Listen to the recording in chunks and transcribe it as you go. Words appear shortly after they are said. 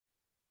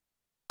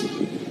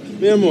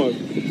Mi amor.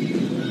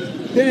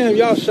 Damn,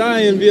 y'all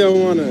shy in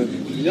Villajuana.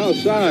 Y'all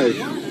shy.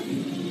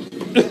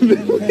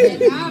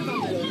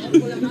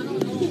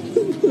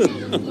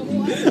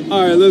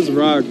 All right, let's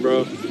rock,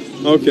 bro.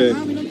 Okay.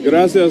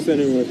 Gracias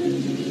anyway.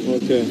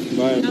 Okay,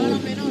 bye, man.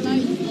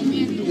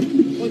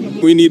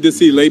 We need to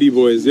see lady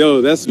boys. Yo,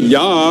 that's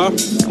y'all.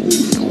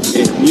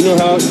 You know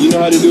how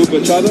to do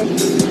bachata?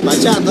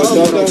 Bachata.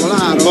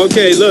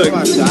 Okay, look.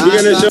 Bachata.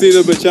 We're gonna show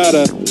you the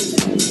bachata.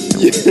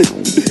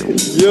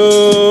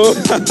 Yo.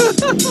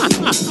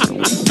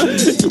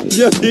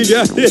 Yo, you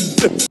got it.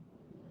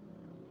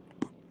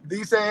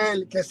 Dice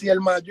él que si el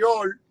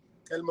mayor,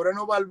 el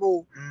moreno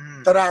Balbú,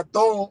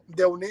 trató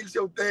de unirse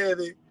a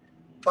ustedes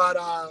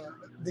para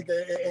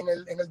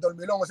en el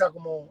dormilón, o sea,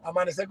 como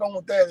amanecer con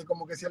ustedes,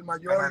 como que si el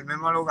mayor... En el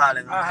mismo lugar,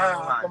 en el mismo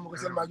lugar. Como que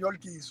si el mayor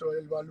quiso,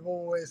 el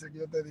Balbú ese que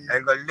yo te dije.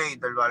 El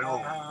gordito, el Balbú.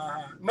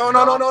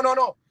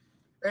 No.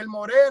 El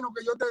moreno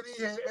que yo te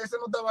dije, ese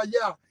no estaba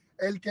allá.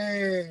 El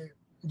que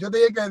yo te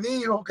dije que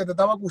dijo que te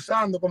estaba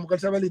acusando, como que él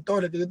sabe la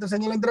historia, que yo te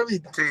enseñé en la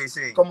entrevista.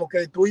 Sí. Como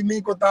que tú y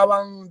Miko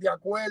estaban de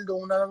acuerdo,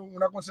 o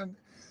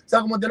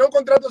sea, como tener un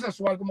contrato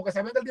sexual, como que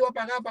sabían que él te iba a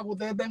pagar para que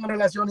ustedes tengan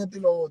relaciones y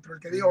lo otro,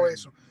 el que dijo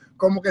eso.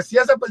 Como que si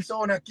esa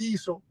persona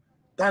quiso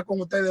estar con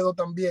ustedes dos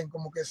también,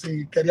 como que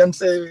si querían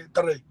ser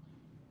tres.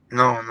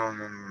 No.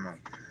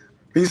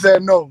 He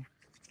said no.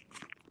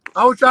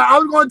 I was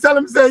going to tell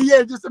him, say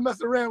yeah, just to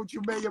mess around with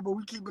you, Mayor, but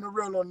we keeping it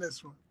real on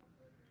this one.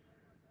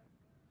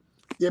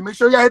 Yeah, make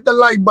sure you hit the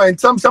like button.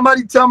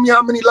 Somebody tell me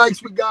how many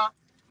likes we got.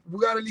 We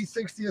got at least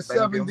 60 or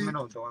 70.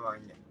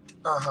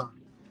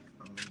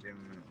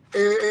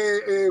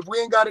 If we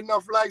ain't got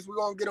enough likes, we're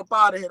going to get up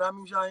out of here. That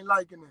means y'all ain't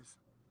liking this.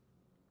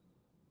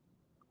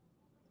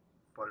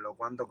 ¿Por lo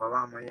cuánto que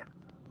vamos ya?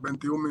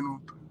 21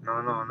 minutos.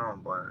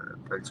 No, por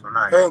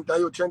personaje. Gente,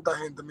 hay 80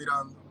 gente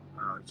mirando.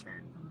 A 80.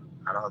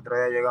 A los otros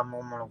días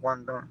llegamos a los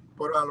cuantos.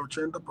 A los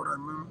 80 por ahí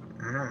mismo.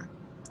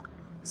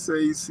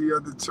 Say you see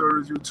other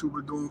tourist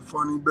YouTubers doing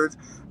funny bits.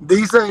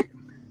 Dice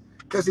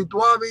que si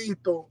tú has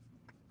visto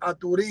a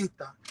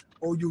turistas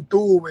o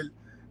youtubers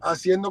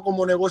haciendo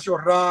como negocios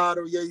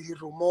raros y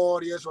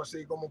rumor y eso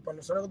así, como para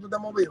nosotros que tú te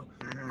has movido,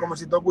 como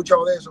si tú has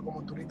escuchado de eso,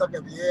 como turistas que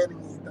vienen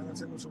y están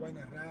haciendo su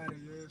vaina rara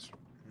y eso.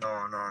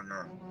 No.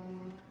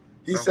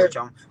 Dice,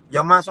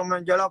 yo más o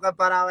menos, yo lo que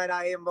paraba era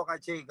ahí en Boca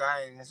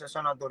Chica, en esa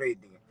zona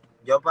turística.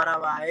 Yo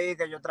paraba ahí,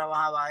 que yo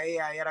trabajaba ahí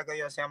era que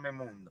yo hacía mi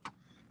mundo.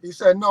 He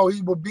said no,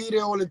 he would be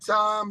there all the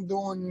time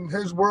doing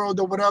his world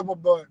or whatever,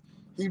 but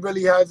he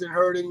really hasn't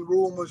heard any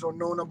rumors or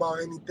known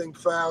about anything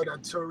foul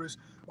that tourists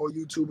or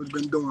YouTubers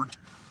been doing.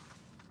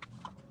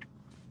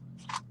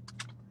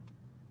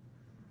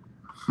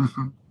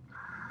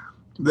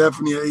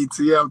 Definitely an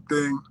ATL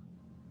thing.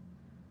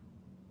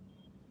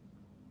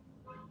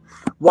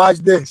 Watch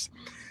this.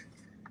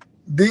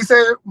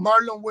 Dice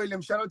Marlon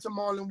Williams, shout out to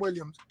Marlon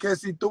Williams, que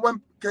si tú vas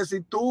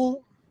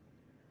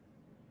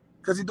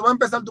a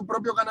empezar tu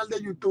propio canal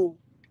de YouTube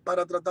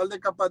para tratar de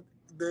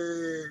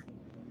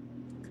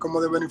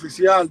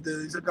beneficiarte,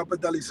 dice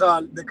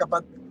capitalizar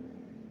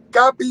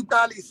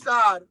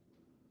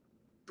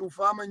tu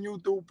fama en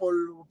YouTube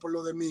por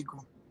lo de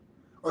Miko.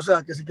 O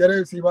sea, que si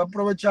va a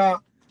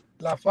aprovechar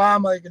la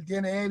fama de que él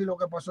tiene él y lo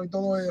que pasó y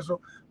todo eso,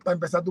 para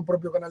empezar tu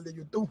propio canal de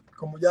YouTube.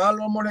 Como ya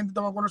los gente te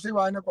van a conocer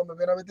vaina, cuando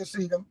quiera ver te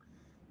sigan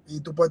y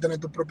tú puedes tener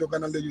tu propio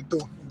canal de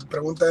YouTube.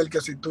 Pregunta a él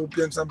que si tú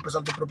piensas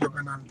empezar tu propio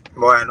canal.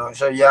 Bueno,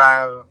 eso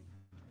ya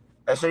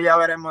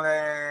veremos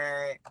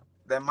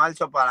de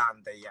marzo para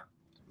adelante ya.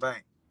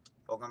 Ven,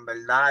 porque en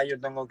verdad yo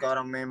tengo que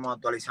ahora mismo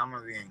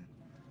actualizarme bien.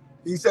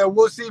 He said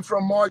we'll see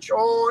from March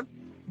on,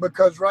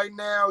 because right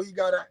now he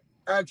got to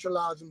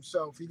actualize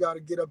himself. He got to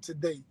get up to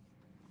date.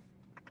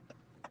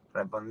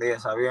 Respondí,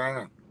 ¿está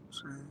bien?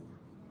 Sí.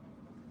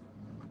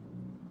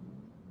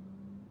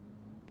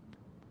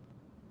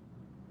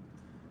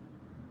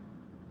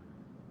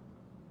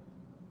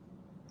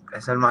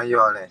 Es el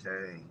mayor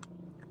ese.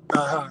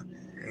 Ajá.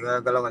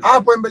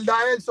 Ah, pues en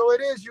verdad él, so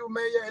it is you,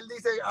 Mayor. Él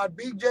dice a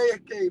BJ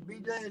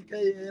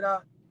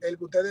era el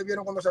que ustedes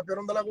vieron cuando se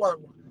apiaron de la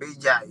guagua.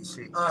 BJ,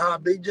 sí. Ajá,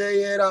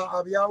 BJ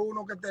había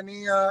uno que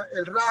tenía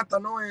el rata,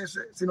 no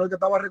ese, sino el que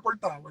estaba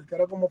recortado, el que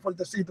era como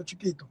fuertecito,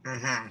 chiquito,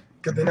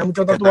 que tenía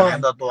mucho tatuaje.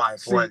 Tenía tatuaje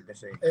fuerte,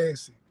 sí.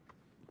 Ese.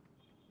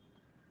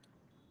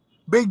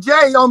 Big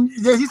J,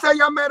 he said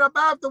y'all met up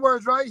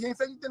afterwards, right? He ain't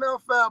said anything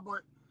else foul,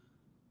 but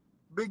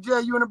Big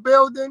J, you in the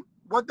building?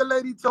 What the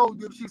lady told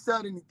you, if she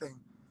said anything?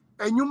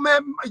 And you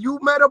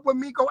met up with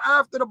Miko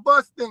after the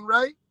bus thing,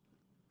 right?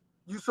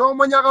 You saw him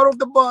when y'all got off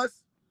the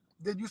bus.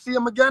 Did you see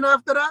him again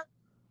after that?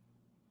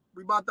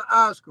 We about to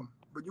ask him,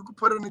 but you can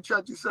put it in the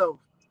chat yourself.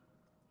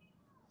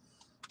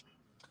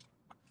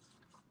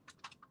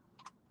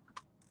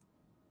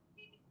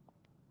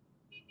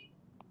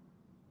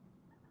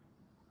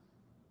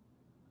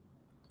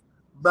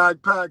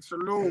 Backpack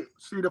salute.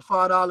 See the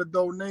 $5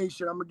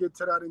 donation. I'm gonna get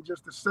to that in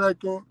just a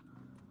second.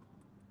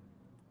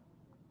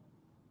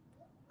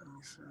 Let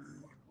me see.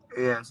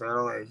 Y eso es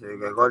lo que dice,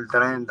 que Gol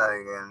 30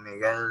 de que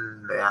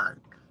Miguel de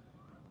Al.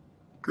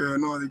 Que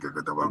no, de que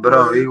te va a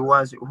Bro, he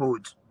was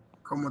huge.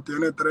 como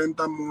tiene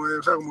 30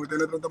 mujeres, o sea, como que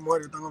tiene 30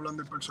 mujeres, están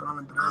hablando personal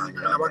entre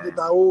ellos, que le va a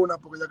quitar una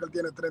porque ya que él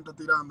tiene 30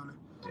 tirándole.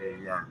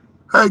 Sí, ya.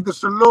 Hey, te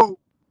salud.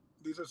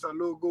 Dice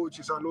salud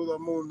Gucci, saludo a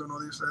Mundo, no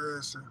dice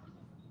ese.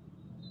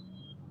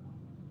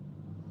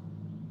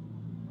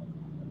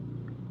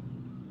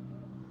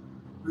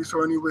 We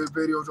saw anyway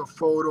videos or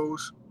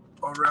photos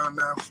around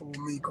that fool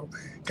Miko.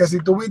 Que si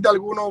tuviste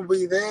algunos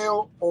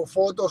videos o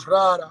fotos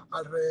raras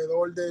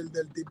alrededor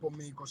del tipo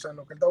Miko, o sea, en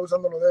lo que él estaba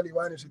usando lo de él,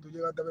 Iván, si tú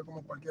llegaste a ver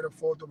como cualquier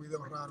foto,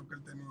 video raro que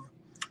él tenía.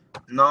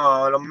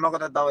 No, lo mismo que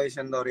te estaba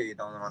diciendo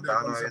ahorita, cuando me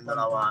estaban viendo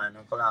la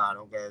vaina,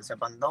 claro, que se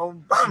mandó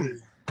un pan.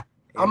 Sí.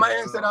 I'm gonna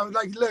answer. I was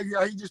like, look,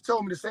 he just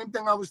told me the same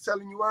thing I was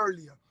telling you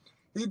earlier.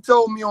 He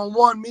told me on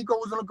one, Miko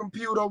was on the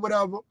computer or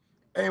whatever,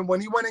 and when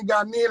he went and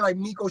got near, like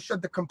Miko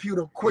shut the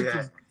computer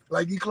quickly,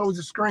 like he closed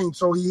the screen.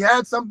 So he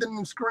had something in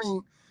the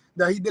screen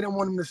that he didn't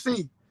want him to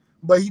see,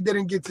 but he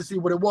didn't get to see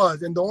what it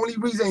was. And the only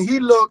reason he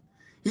looked,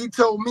 he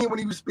told me when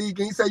he was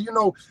speaking, he said, you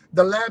know,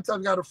 the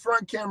laptop got a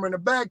front camera and a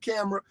back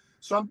camera,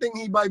 so I'm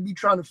thinking he might be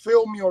trying to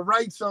film me or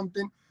write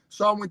something.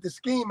 So I went to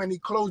scheme and he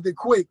closed it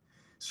quick.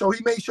 So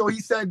he made sure he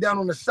sat down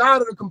on the side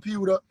of the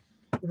computer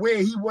where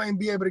he wouldn't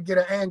be able to get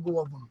an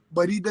angle of him.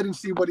 But he didn't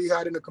see what he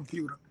had in the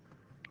computer.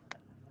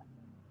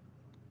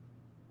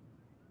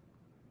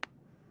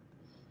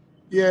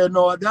 Yeah,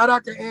 no, that I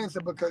can answer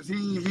because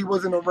he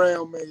wasn't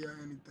around me or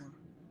anything.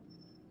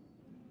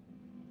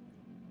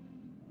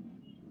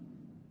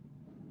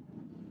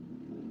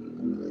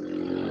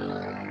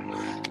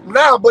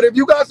 Now, but if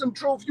you got some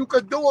truth, you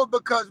could do it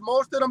because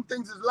most of them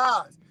things is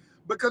lies.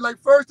 Because, like,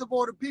 first of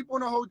all, the people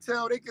in the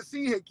hotel, they could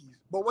see hickeys.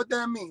 But what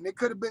that mean? It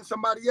could have been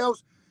somebody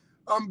else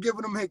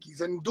giving them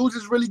hickeys. And dudes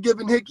is really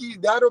giving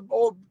hickeys. That are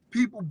all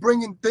people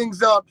bringing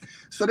things up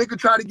so they could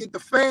try to get the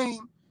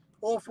fame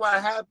off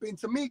what happened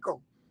to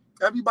Miko.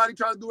 Everybody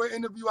tried to do an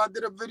interview. I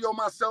did a video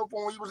myself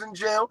when he was in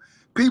jail.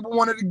 People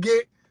wanted to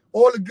get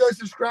all the good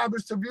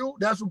subscribers to view.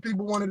 That's what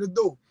people wanted to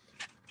do.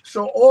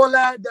 So all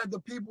that the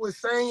people are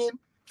saying,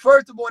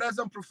 first of all, that's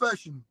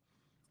unprofessional.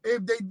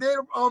 If they did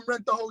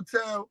rent the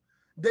hotel,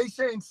 they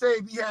shouldn't say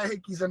if he had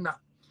hickeys or not.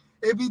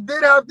 If he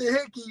did have the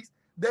hickeys,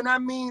 then I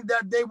mean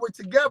that they were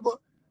together,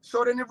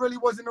 so then it really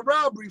wasn't a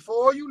robbery. For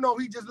all you know,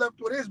 he just left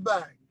with his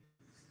bag.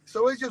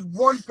 So it's just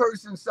one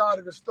person's side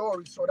of the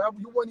story, so that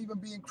you wouldn't even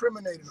be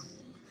incriminating him.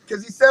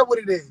 Because he said what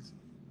it is.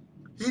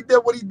 He did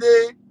what he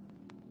did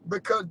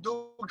because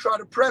Duke tried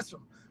to press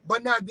him.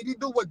 But now, did he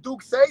do what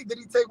Duke say? Did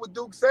he take what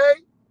Duke say?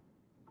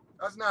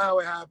 That's not how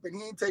it happened.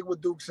 He didn't take what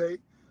Duke say.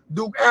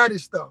 Duke added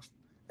stuff.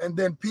 And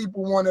then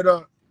people wanted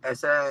to...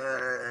 Ese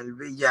es el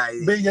Villa.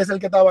 Villa es el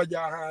que estaba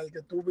allá, ajá, el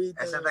que tú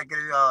viste. Ese te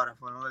escribió ahora,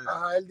 fue, ¿no?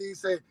 Ajá, él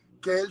dice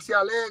que él se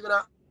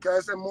alegra que a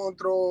ese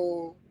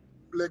monstruo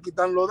le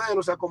quitan lo de él,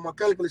 o sea, como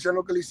aquel que le hicieron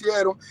lo que le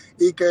hicieron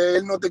y que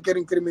él no te quiere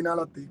incriminar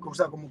a ti, o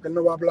sea, como que él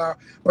no va a hablar.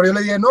 Pero yo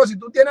le dije, no, si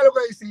tú tienes lo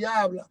que decir,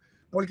 habla.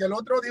 Porque el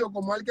otro dijo,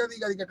 como él que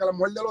diga que la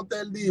mujer del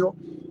hotel dijo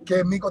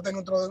que Miko tenía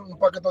un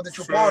paquete de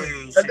chupones.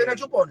 Sí, ¿Él tenía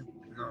chupones?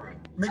 No.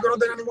 ¿Miko no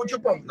tenía ningún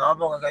chupón? No,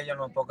 porque yo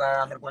no, porque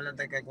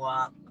recuérdate que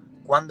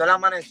cuando él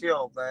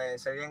amaneció, que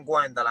se dio en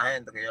cuenta la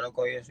gente que yo lo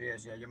cogí eso y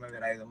decía, yo me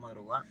hubiera ido a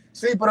madrugar.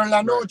 Sí, pero en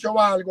la noche o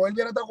algo, él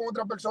hubiera estado con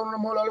otra persona, una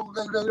mujer, algo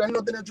que él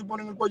no tenía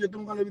chupón en el cuello, tú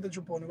nunca le viste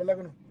chupones, ¿verdad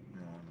que no?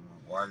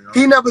 No.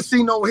 He never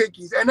seen no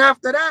hickeys. And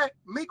after that,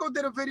 Miko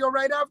did a video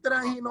right after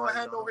that, he had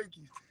no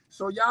hickeys.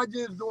 So y'all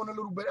just doing a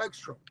little bit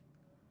extra.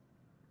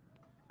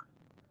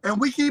 And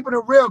we keeping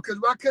it real, because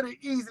I could have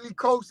easily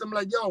coached him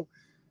like, yo,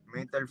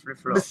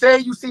 but say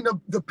you seen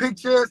the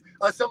pictures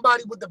of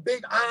somebody with the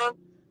big arm,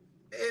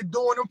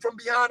 doing them from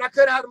behind. I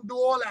could have had him do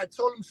all that.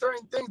 Told him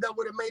certain things that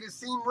would have made it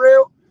seem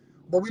real,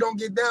 but we don't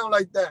get down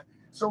like that.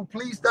 So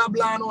please stop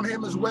lying on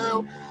him as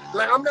well.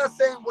 Like, I'm not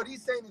saying what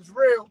he's saying is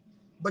real,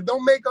 but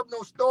don't make up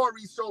no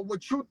story so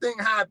what you think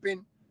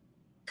happened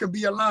could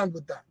be aligned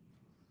with that.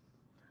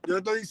 Yo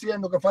estoy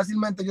diciendo que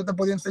fácilmente yo te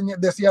podía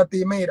decir a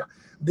ti, mira,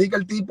 di que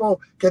el tipo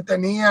que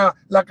tenía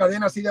la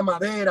cadena así de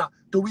madera,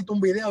 tú viste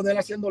un video de él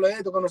haciéndole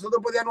esto, que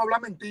nosotros podíamos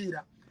hablar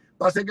mentira,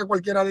 para hacer que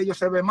cualquiera de ellos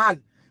se ve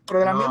mal. Pero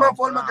de la misma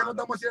forma que no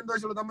estamos haciendo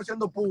eso, lo estamos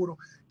haciendo puro.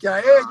 Que a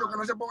ellos, que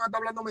no se pongan a estar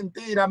hablando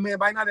mentiras,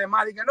 vaina de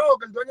mal, y que no,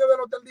 que el dueño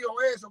del hotel dijo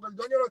eso, que el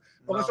dueño...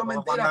 Porque eso es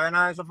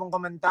mentira. Eso fue un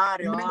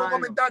comentario. Ningún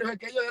comentario, es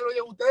que ellos lo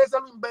digan, ustedes se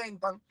lo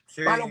inventan.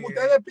 Sí. Para lo que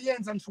ustedes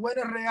piensan,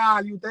 suene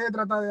real, y ustedes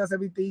tratan de hacer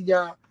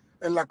vitilla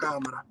en la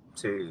cámara.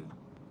 Sí.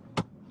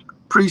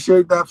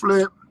 Appreciate that,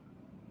 Flip.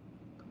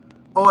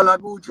 Hola,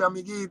 Gucci,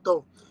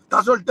 amiguito.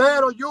 ¿Estás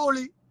soltero,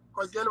 Julie?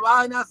 Cualquier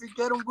vaina, si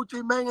quieres un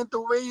Gucci Man en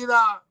tu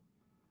vida.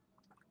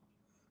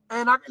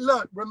 And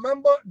look,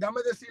 remember,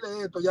 dame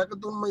decirle esto, ya que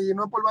tú me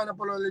no es por vaina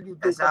por lo de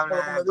YouTube. Esa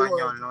habla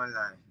español, ¿no?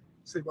 ¿Verdad?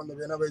 Sí, cuando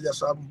viene a ver ya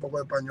sabe un poco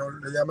de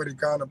español, ella es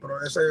americana,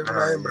 pero esa es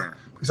una hembra,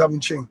 que sabe un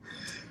ching.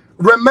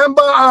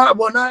 Remember,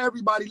 well, not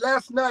everybody,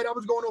 last night I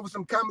was going over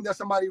some comment that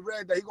somebody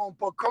read that he gonna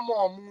put, come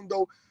on,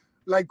 Mundo,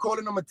 like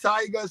calling him a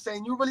tiger,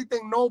 saying, you really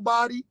think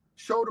nobody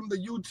showed him the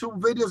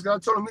YouTube videos? I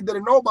told him he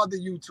didn't know about the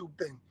YouTube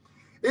thing.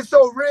 It's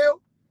so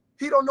real,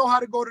 he don't know how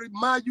to go to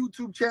my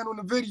YouTube channel in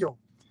the video.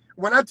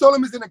 When I told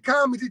him it's in the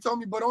comments, he told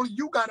me, but only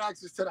you got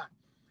access to that.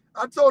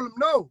 I told him,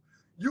 no,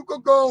 you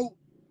could go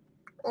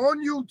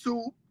on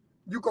YouTube,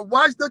 you could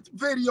watch the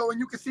video and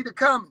you can see the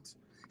comments.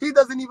 He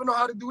doesn't even know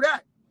how to do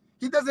that.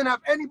 He doesn't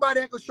have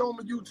anybody that can show him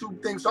a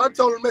YouTube thing. So I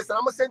told him, listen,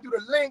 I'm gonna send you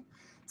the link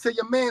to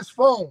your man's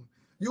phone.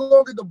 You're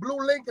gonna get the blue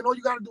link and all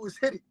you gotta do is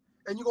hit it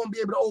and you're gonna be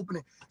able to open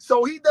it.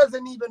 So he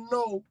doesn't even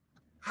know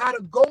how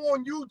to go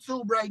on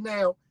YouTube right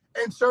now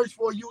and search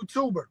for a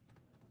YouTuber.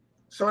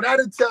 So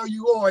that'll tell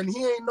you all. And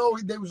he ain't know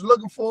they was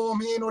looking for him.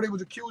 He ain't know they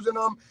was accusing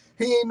him.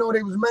 He ain't know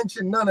they was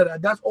mentioning none of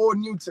that. That's all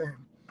new to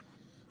him.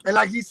 And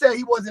like he said,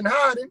 he wasn't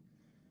hiding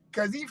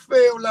because he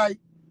felt like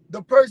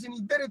the person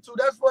he did it to,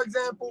 that's, for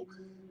example,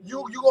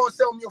 you gonna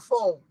sell me your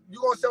phone. You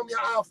gonna sell me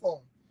your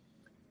iPhone.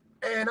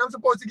 And I'm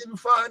supposed to give you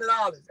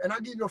 $500. And I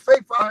give you a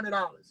fake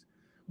 $500.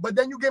 But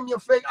then you give me a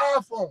fake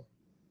iPhone.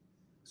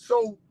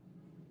 So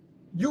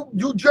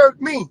you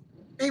jerk me,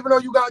 even though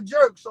you got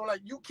jerked. So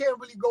like you can't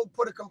really go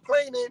put a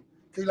complaint in.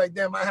 Cause like,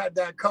 damn, I had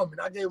that coming.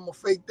 I gave him a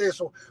fake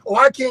this, or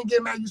I can't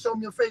get mad you sold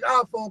me a fake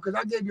iPhone because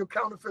I gave you a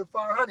counterfeit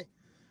 $500,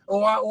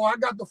 or I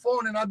got the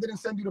phone and I didn't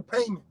send you the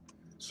payment.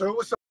 So it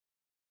was